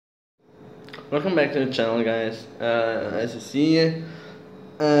Welcome back to the channel, guys. As you see,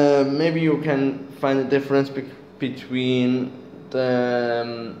 maybe you can find the difference between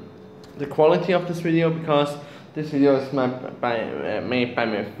the quality of this video, because this video is made by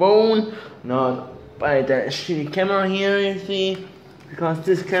my phone, not by the shitty camera here, you see, because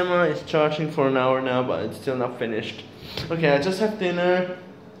this camera is charging for an hour now, but it's still not finished. Okay, I just had dinner.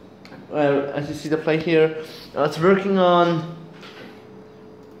 As you see the plate here, I was working on,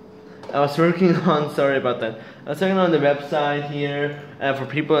 sorry about that. I was working on the website here for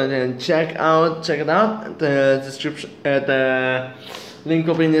people, and then check it out. The description, the link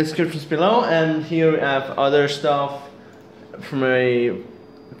will be in the descriptions below. And here we have other stuff from my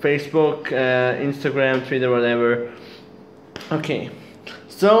Facebook, Instagram, Twitter, whatever. Okay,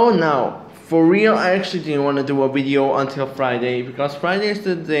 so now for real, I actually didn't want to do a video until Friday, because Friday is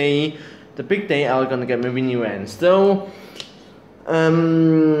the big day I'm gonna get my minivan. So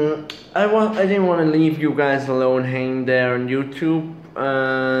I didn't want to leave you guys alone hanging there on YouTube,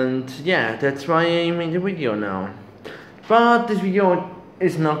 and yeah, that's why I made the video now. But this video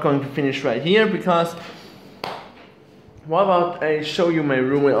is not going to finish right here, because what about I show you my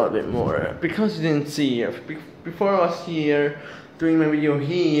room a little bit more, because you didn't see it before. I was here doing my video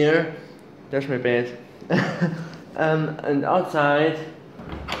here. There's my bed. And outside,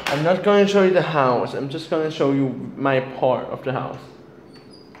 I'm not going to show you the house, I'm just going to show you my part of the house.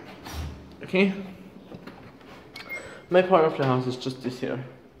 Okay? My part of the house is just this here.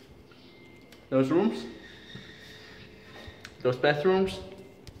 Those rooms. Those bathrooms.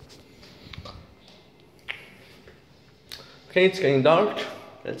 Okay, it's getting dark.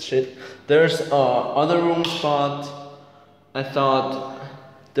 That's shit. There's other rooms, but I thought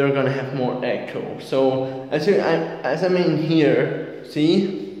they're gonna have more echo. So as I'm in here,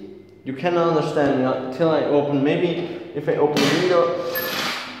 see, you cannot understand me until I open. Maybe if I open the window,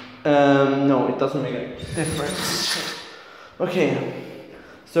 no, it doesn't make a difference. Okay,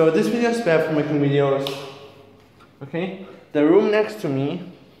 so this video is bad for making videos. Okay, the room next to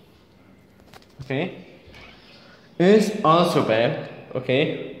me, okay, is also bad.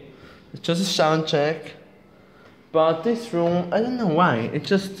 Okay, it's just a sound check. But this room, I don't know why.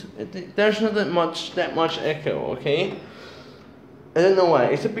 There's not that much echo. Okay, I don't know why.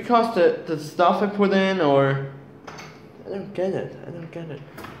 Is it because the stuff I put in, or I don't get it.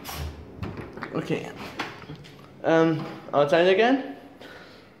 Okay. Outside again.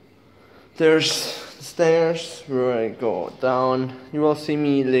 There's the stairs where I go down. You will see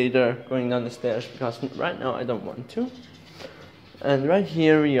me later going down the stairs, because right now I don't want to. And right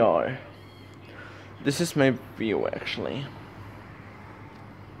here we are. This is my view, actually.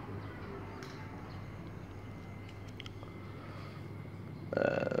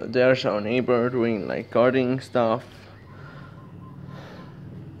 There's our neighbor doing like gardening stuff.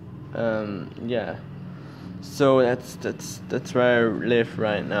 Yeah. So that's where I live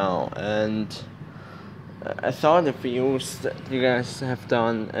right now, and I saw the views that you guys have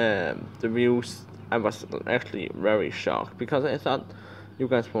done. The views, I was actually very shocked, because I thought you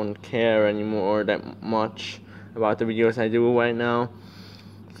guys won't care anymore that much about the videos I do right now.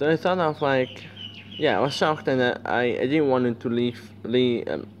 So I thought of like, yeah, I was shocked, and I didn't want to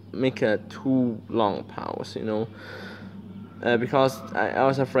make a too long pause, you know, because I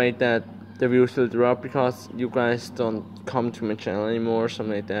was afraid that the views will drop because you guys don't come to my channel anymore,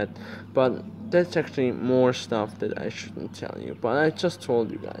 something like that. But that's actually more stuff that I shouldn't tell you, but I just told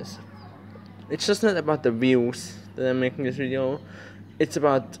you guys. It's just not about the views that I'm making this video. It's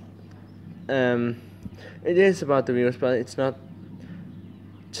about, it is about the views, but it's not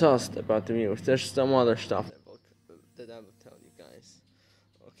just about the views. There's some other stuff that I will tell you guys.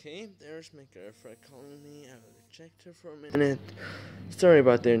 Okay, there's my girlfriend calling me. I will reject her for a minute. Sorry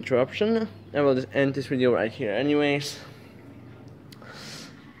about the interruption. I will just end this video right here anyways.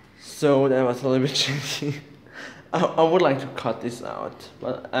 So that was a little bit shitty. I would like to cut this out,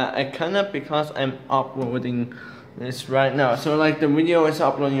 but I cannot, because I'm uploading this right now. So like the video is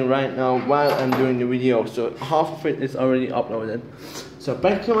uploading right now while I'm doing the video, so half of it is already uploaded. So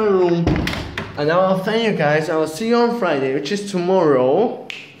back to my room, and I will thank you guys. I will see you on Friday, which is tomorrow.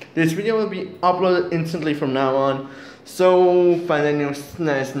 This video will be uploaded instantly from now on, so find a new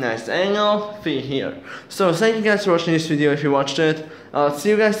nice angle, see here. So thank you guys for watching this video. If you watched it, I'll see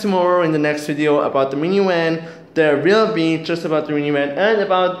you guys tomorrow in the next video about the minivan. There will be just about the minivan and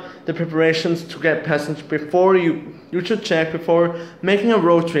about the preparations to get passengers. Before you should check before making a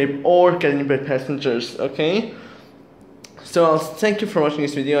road trip or getting passengers, okay? So I'll thank you for watching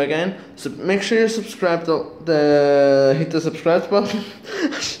this video again. So make sure you subscribe hit the subscribe button.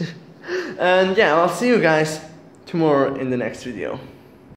 And yeah, I'll see you guys tomorrow in the next video.